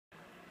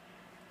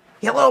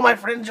Hello, my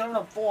friends.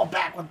 You're full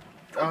back with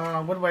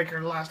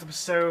Windwaker. Last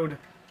episode,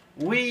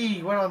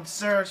 we went on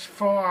search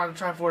for the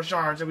Triforce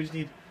shards, and we just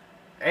need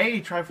a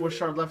Triforce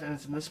shard left, and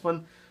it's in this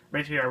one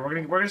right here.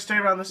 We're gonna stay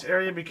around this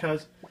area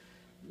because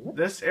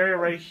this area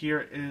right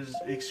here is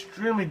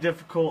extremely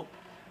difficult,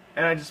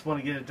 and I just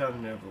want to get it done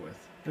and over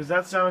with. Does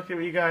that sound okay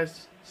with you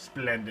guys?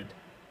 Splendid.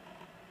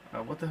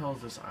 What the hell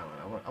is this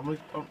island?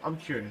 I'm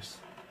curious.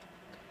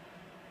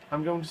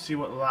 I'm going to see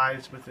what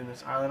lies within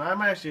this island. I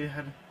might actually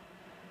head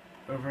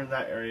over in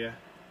that area.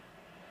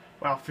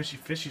 Wow,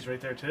 fishy's right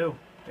there too.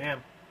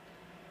 Damn.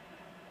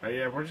 Alright,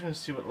 yeah, we're just gonna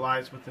see what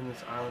lies within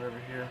this island over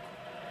here.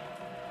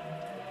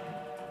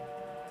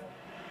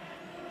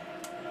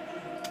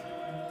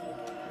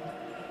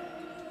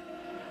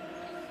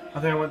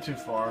 I think I went too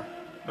far.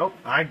 Nope,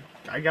 I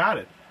got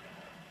it.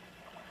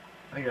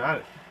 I got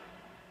it.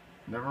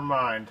 Never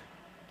mind.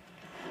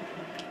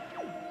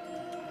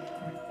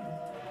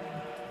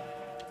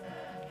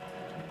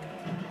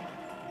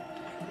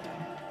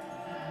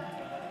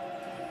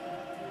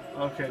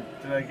 Okay,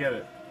 did I get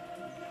it?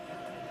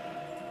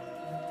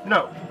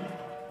 No.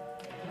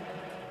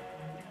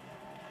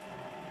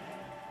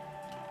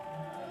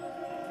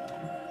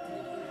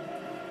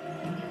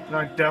 No,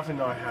 I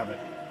definitely know I have it.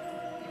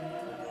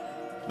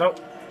 Nope.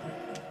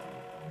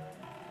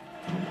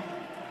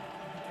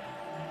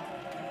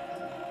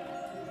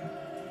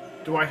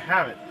 Do I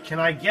have it? Can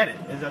I get it?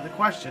 Is that the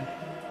question?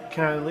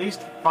 Can I at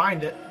least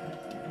find it?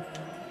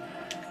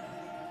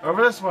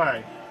 Over this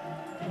way.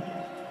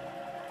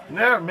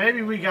 No,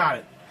 maybe we got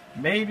it.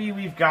 Maybe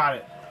we've got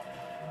it.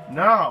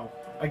 No.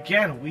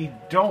 Again, we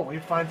don't. We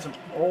find some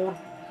old...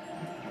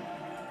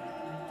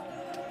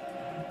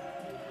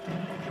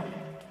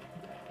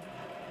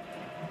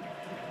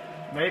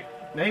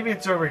 Maybe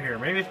it's over here.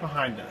 Maybe it's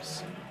behind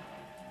us.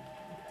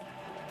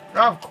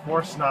 Of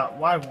course not.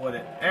 Why would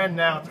it? And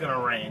now it's gonna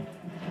rain.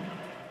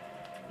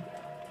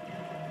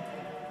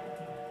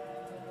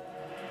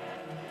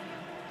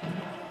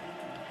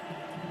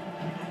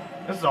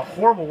 This is a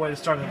horrible way to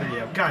start the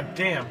video. God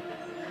damn.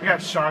 We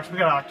got sharks, we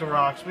got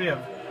octorocks, we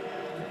have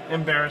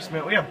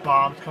embarrassment, we have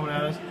bombs coming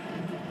at us.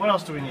 What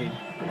else do we need?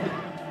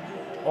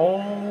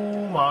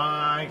 Oh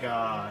my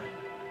god.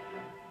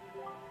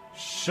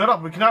 Shut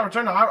up, we cannot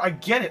return to Hyrule. I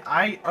get it.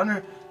 I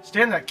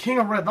understand that. King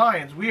of Red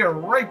Lions. We are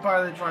right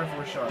by the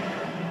Triforce shard.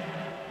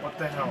 What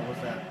the hell was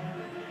that?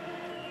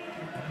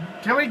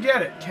 Can we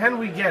get it? Can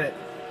we get it?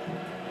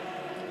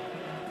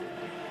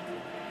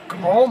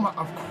 Oh my,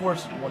 of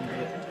course it wouldn't get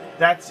it.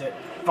 That's it.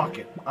 Fuck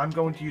it. I'm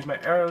going to use my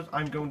arrows.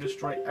 I'm going to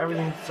destroy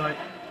everything in sight.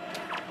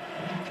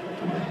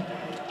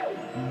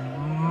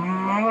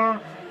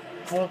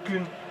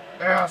 Fucking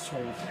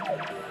assholes.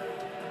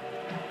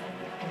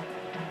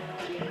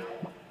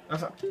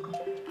 That's a...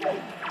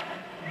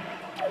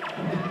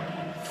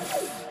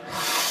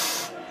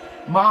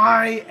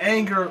 My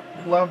anger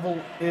level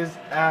is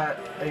at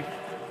a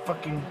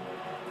fucking...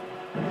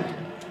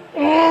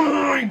 Oh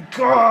my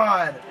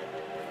god!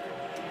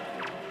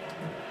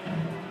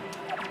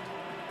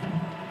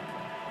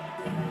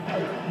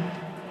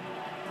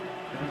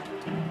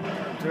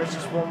 There's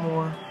just one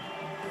more.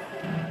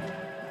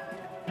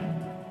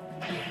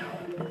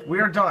 We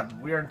are done.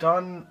 We are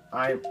done.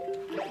 I'm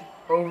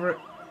over it.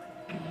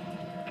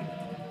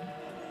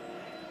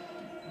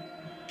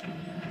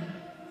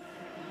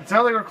 It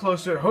sounds like we're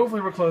close to it.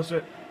 Hopefully we're close to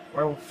it,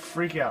 or I will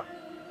freak out.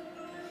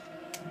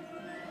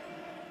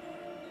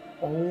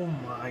 Oh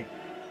my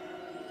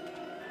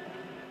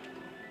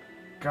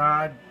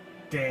god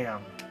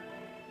damn.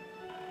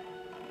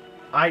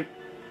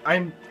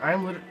 I'm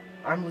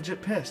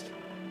legit pissed.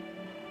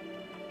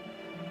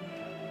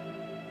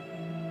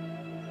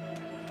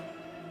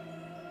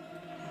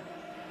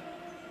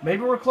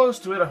 Maybe we're close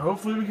to it.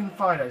 Hopefully we can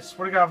find it. I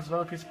swear to God, if it's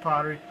another piece of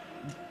pottery.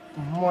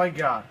 Oh my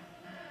god.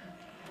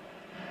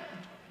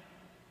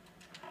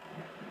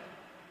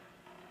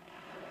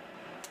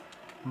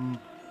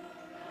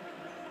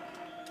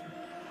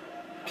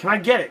 Can I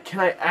get it?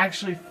 Can I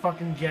actually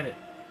fucking get it?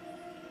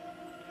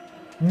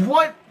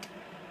 What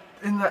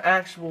in the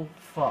actual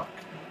fuck?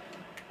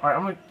 Alright,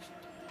 I'm gonna...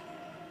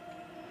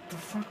 What the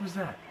fuck was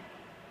that?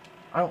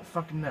 I don't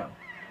fucking know.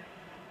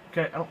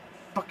 Okay, I don't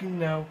fucking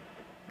know.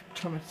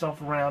 Turn myself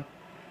around.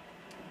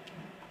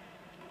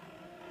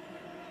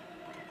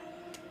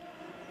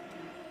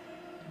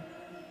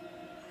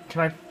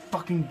 Can I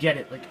fucking get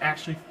it? Like,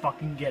 actually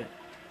fucking get it?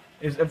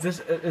 If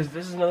this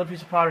is another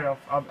piece of pottery,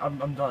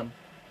 I'm done.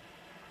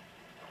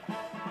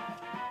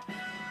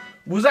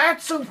 Was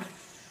that so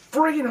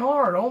friggin'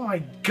 hard? Oh my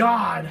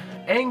god.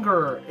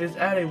 Anger is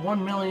at a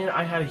 1 million.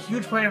 I had a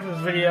huge plan for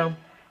this video.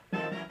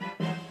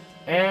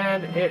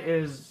 And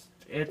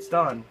it's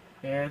done.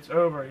 It's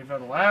over. You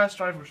found the last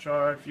Triforce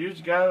shard. Fused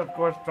together, of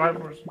course,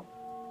 Triforce.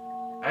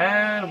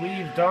 And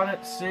we've done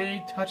it.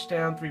 See?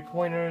 Touchdown,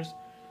 3-pointers.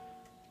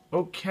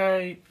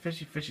 Okay.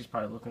 Fishy's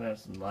probably looking at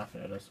us and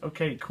laughing at us.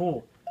 Okay,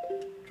 cool.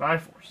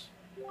 Triforce.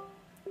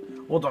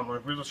 Well done,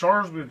 Rick. With the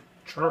shards, with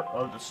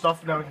the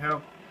stuff now we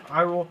have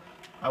Hyrule.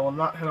 I will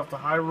not head off to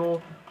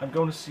Hyrule. I'm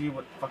going to see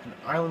what fucking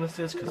island this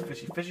is, because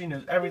Fishy Fishy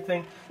knows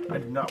everything. I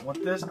do not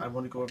want this. I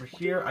want to go over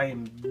here. I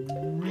am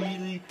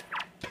really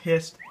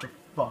pissed the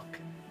fuck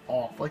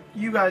off. Like,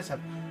 you guys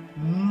have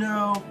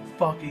no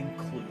fucking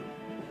clue.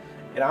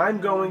 And I'm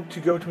going to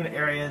go to an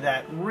area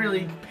that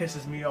really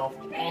pisses me off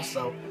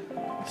also.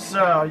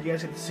 So, you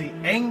guys get to see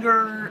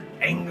anger.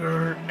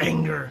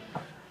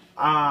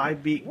 I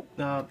beat,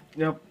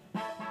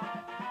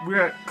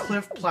 we're at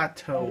Cliff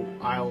Plateau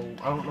Isle.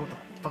 I don't know what the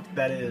fuck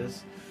that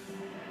is.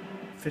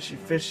 Fishy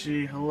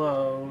Fishy,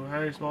 hello.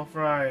 Hey, Small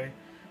Fry.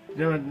 You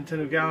know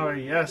Nintendo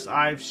Gallery? Yes,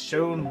 I've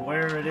shown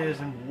where it is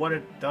and what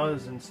it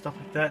does and stuff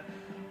like that.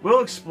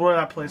 We'll explore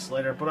that place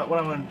later, but what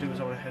I want to do is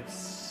I want to head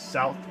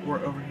south or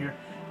over here.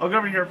 I'll go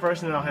over here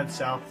first and then I'll head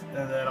south,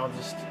 and then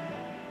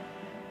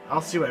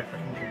I'll see what I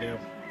freaking can do.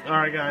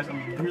 Alright guys,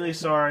 I'm really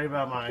sorry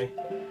about my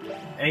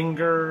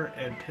anger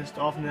and pissed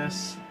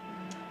offness.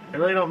 I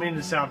really don't mean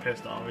to sound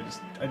pissed off.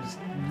 I'm just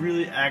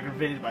really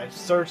aggravated by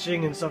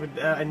searching and stuff like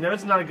that. I know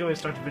it's not a good way to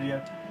start the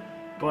video,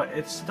 but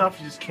it's stuff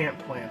you just can't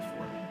plan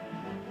for.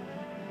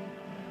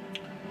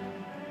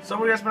 So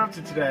what have you guys been up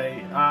to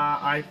today?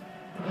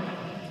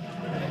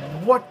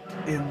 What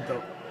in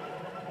the...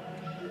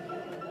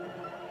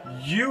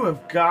 You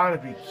have got to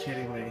be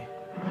kidding me.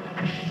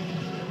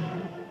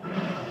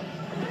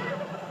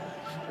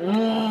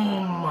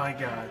 Oh my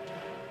god.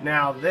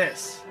 Now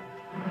this.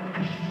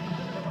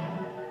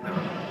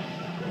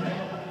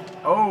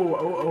 Oh.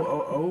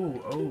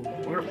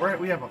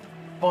 We have a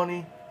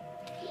funny...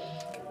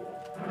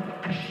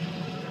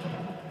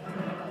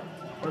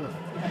 Where the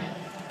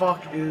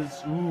fuck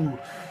is... Ooh,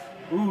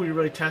 you're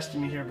really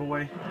testing me here,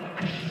 boy.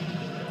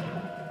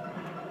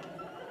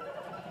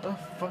 What the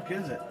fuck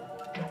is it?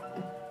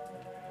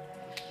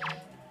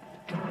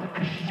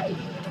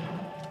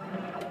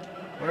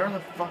 Where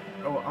the fuck...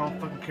 Oh, I don't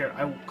fucking care.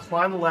 I will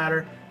climb the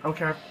ladder. I don't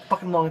care how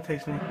fucking long it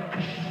takes me.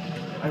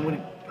 I'm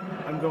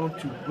going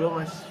to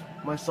will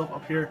myself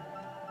up here.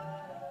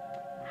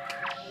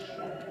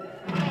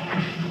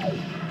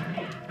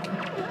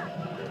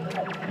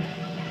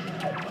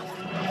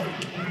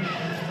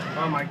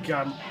 Oh my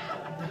god.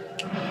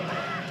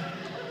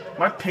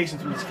 My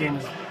patience with this game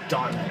is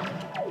done.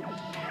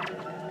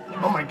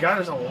 Oh my god,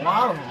 there's a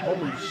lot of them.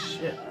 Holy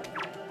shit.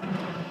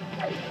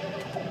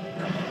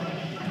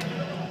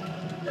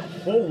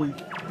 Holy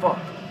fuck.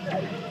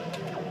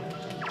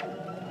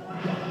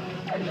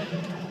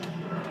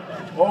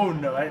 Oh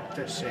no,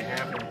 that shit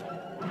happened.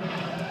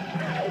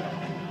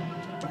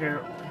 Okay.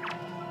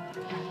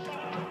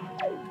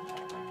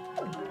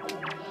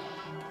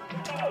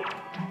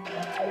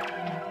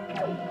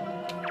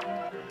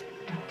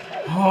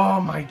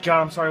 Oh my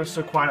god, I'm sorry I was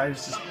so quiet. I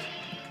was just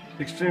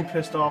extremely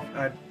pissed off.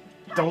 I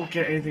don't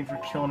get anything for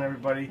killing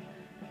everybody,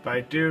 but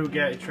I do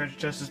get a treasure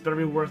chest. This better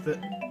be worth it.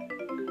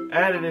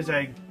 And it is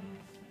a...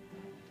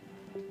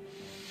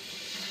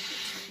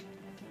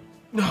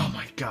 Oh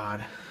my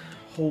god.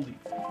 Holy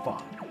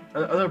fuck.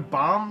 Are there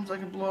bombs I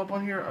can blow up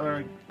on here? Are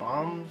there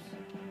bombs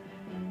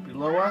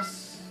below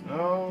us?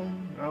 No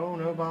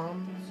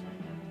bombs.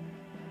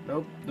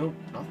 Nope,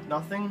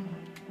 nothing.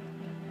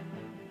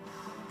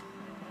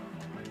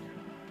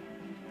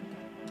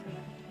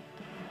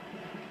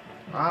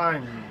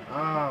 I'm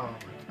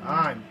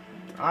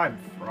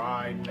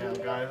fried now,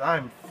 guys.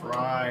 I'm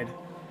fried.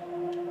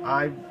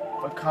 I've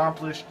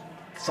accomplished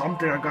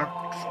something.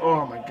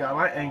 Oh my god,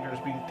 my anger is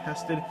being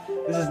tested.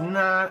 This is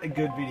not a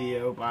good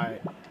video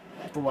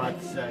for what I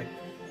have to say.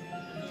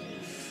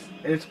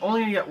 And it's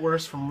only gonna get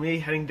worse from me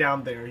heading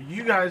down there.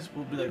 You guys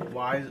will be like,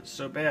 why is it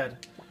so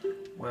bad?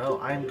 Well,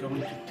 I'm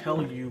going to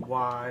tell you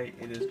why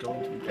it is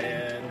going to be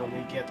bad when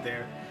we get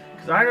there.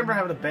 Because I remember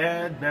having a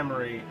bad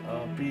memory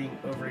of being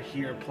over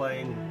here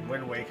playing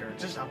Windwaker.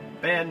 Just a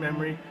bad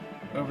memory.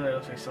 Over there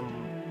looks like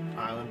some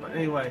island. But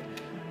anyway,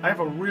 I have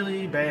a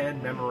really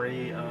bad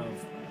memory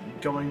of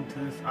going to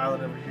this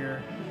island over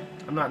here.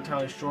 I'm not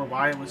entirely sure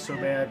why it was so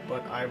bad,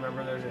 but I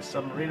remember there's a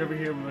submarine over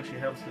here. We actually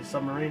have the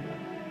submarine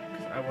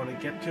because I want to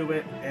get to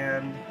it,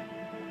 and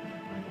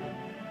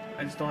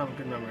I just don't have a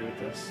good memory with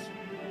this.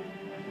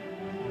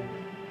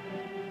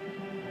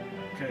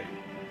 Okay,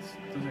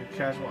 this is a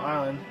casual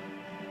island.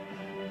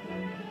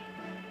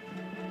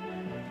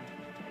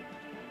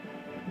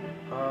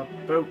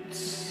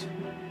 Boats.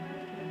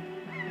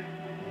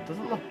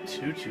 Doesn't look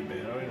too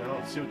bad. I mean, I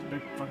don't see what the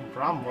big fucking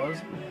problem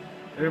was.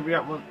 There we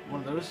got one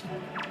of those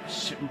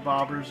shipping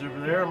bobbers over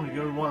there. I'm gonna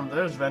go to one of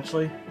those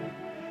eventually.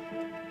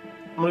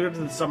 I'm gonna go to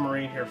the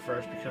submarine here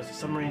first because the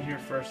submarine here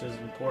first is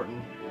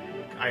important.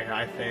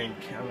 I think.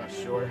 I'm not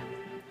sure.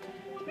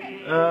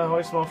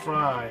 Hoy Small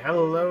Fry.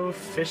 Hello,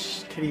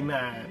 Fish Titty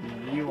Man.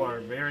 You are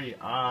very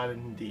odd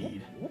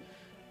indeed.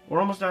 We're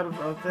almost out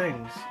of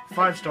things.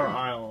 5-star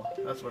Isle.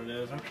 That's what it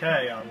is.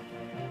 Okay.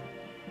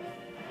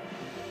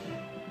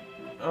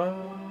 What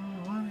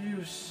have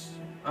you?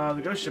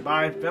 The ghost ship.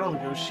 I've been on the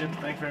ghost ship.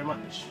 Thank you very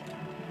much.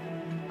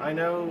 I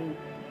know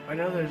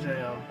there's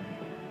a,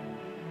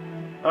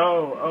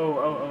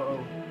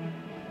 Oh.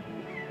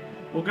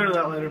 We'll go to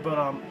that later,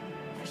 but,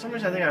 For some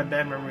reason, I think I had a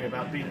bad memory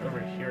about being over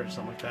here or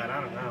something like that.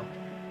 I don't know.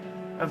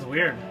 That's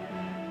weird.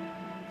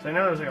 So I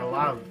know there's like a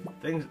lot of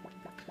things.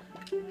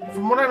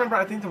 From what I remember,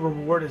 I think the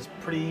reward is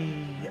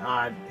pretty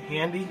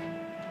handy.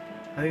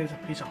 I think it's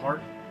a piece of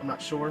heart. I'm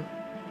not sure.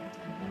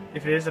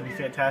 If it is, that'd be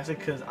fantastic,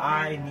 because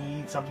I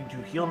need something to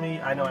heal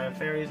me. I know I have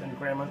fairies and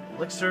Grandma's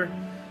elixir,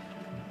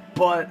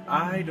 but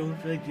I don't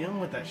feel like dealing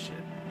with that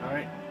shit.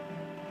 Alright?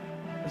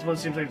 This one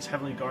seems like it's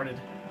heavily guarded.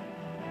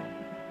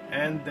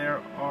 And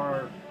there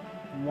are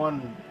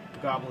one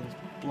goblins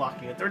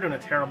blocking it. They're doing a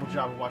terrible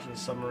job of watching the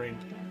submarine.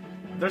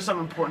 If there's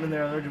something important in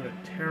there, they're doing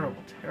a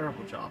terrible,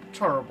 terrible job.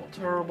 Terrible,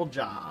 terrible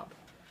job.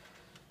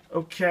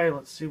 Okay,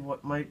 let's see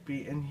what might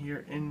be in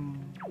here.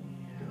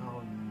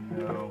 Oh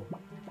no.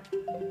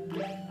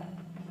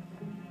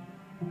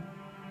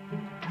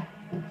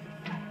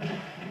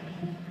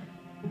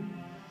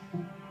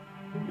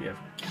 We have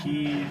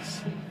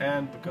keys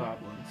and the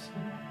goblins.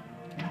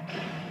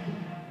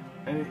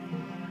 And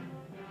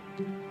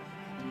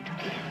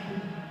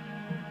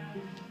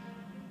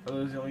are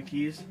those the only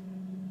keys?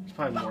 There's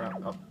probably more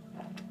out. Oh,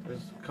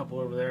 there's a couple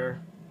over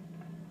there.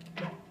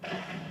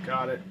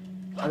 Got it.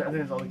 I think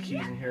there's all the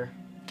keys in here.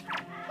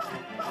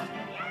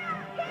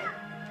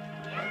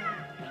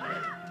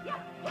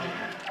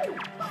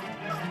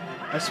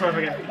 I swear if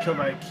I get killed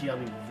by a key, I'll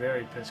be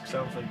very pissed, because I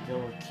don't feel like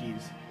dealing with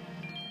keys.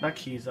 Not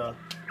keys, the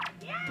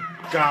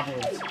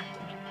goblins.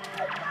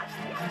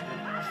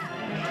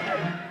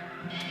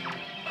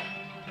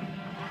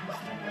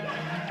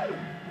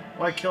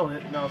 Well, I killed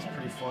it. Now it's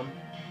pretty fun.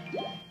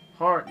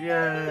 Heart,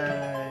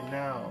 yay!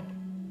 Now,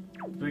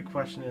 the big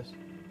question is,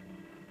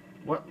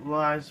 what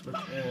lies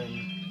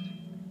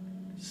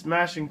within?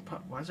 Smashing.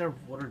 Why is there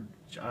water?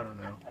 I don't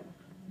know.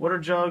 Water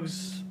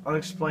jugs,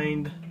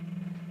 unexplained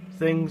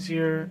things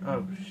here.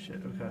 Oh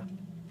shit. Okay.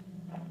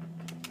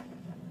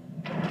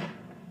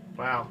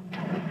 Wow.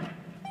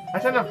 I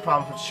tend to have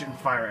problems with shooting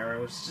fire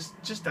arrows,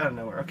 just out of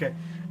nowhere. Okay,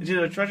 it's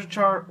either a treasure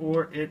chart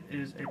or it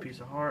is a piece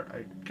of heart.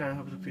 I kind of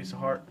hope it's a piece of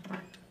heart,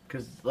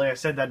 because, like I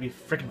said, that'd be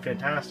freaking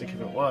fantastic if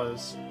it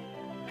was.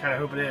 Kind of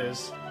hope it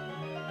is.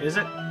 Is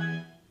it?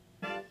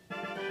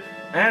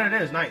 And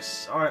it is.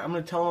 Nice. All right, I'm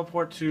gonna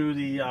teleport to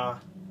the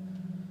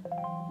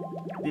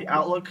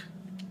outlook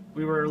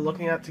we were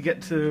looking at to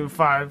get to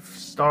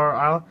 5-star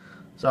Isle.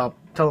 So I'll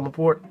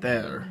teleport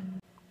there.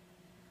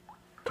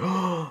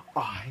 Oh,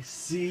 I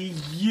see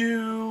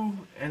you,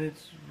 and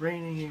it's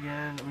raining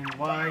again. I mean,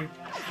 why?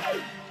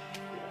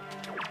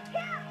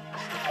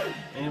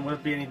 And would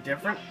it be any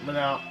different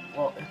without?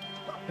 Well,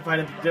 if I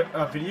had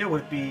a video,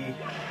 would it be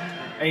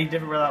any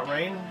different without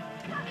rain?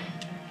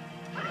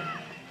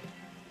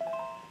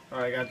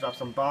 Alright, I gotta drop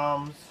some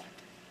bombs.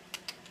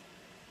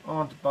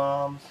 Onto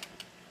bombs.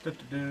 I don't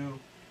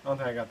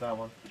think I got that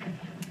one.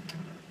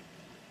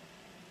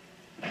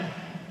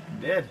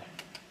 Did.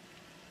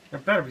 There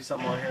better be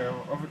something on here.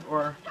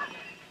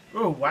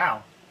 Oh,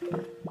 wow.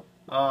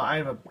 I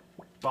have a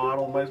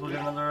bottle. Might as well get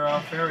another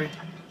fairy.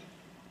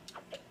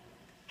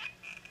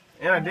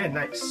 And I did.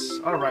 Nice.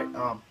 Alright.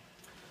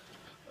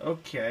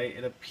 Okay.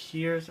 It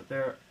appears that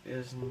there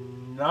is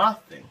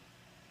nothing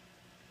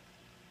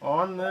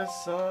on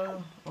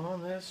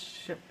this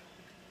ship.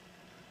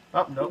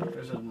 Oh, nope.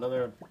 There's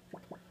another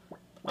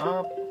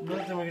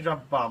thing we can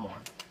drop a bomb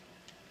on.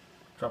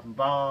 Dropping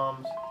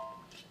bombs.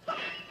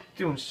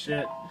 Doing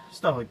shit.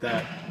 Stuff like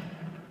that.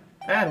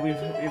 And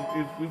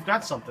we've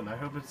got something. I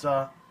hope it's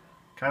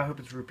kinda hope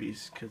it's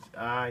rupees, because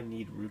I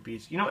need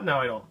rupees. You know what? No,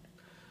 I don't.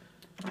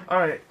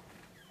 Alright.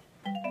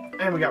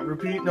 And we got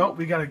rupee. Nope,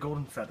 we got a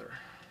golden feather.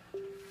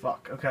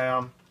 Fuck. Okay,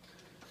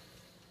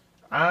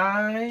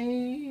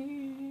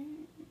 I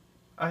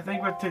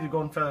think we're gonna take the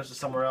golden feathers to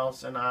somewhere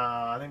else, and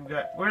I think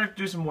we're gonna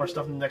do some more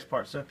stuff in the next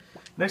part. So,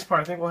 next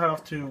part, I think we'll head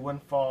off to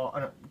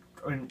Windfall.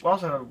 We'll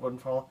also head off to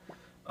Windfall.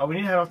 We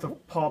need to head off to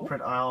Paw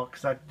Print Isle,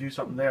 because I have to do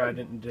something there I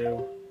didn't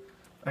do.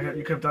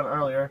 You could have done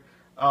earlier.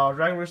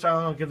 Dragon Roost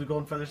Island, I'll give the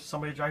golden feathers to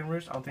somebody at Dragon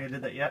Roost. I don't think I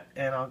did that yet.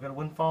 And I'll go to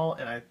Windfall,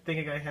 and I think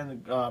I gotta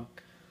hand the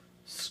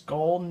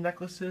skull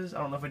necklaces.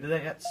 I don't know if I did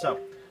that yet. So,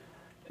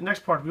 the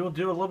next part, we will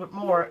do a little bit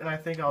more, and I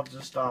think I'll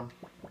just I'll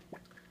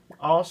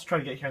also try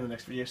to get here in the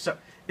next video. So,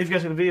 if you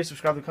guys like the video,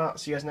 subscribe to the channel.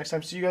 See you guys next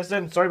time. See you guys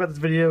then. Sorry about this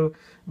video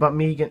about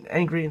me getting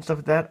angry and stuff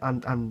like that.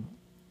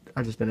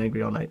 I've just been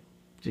angry all night.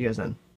 See you guys then.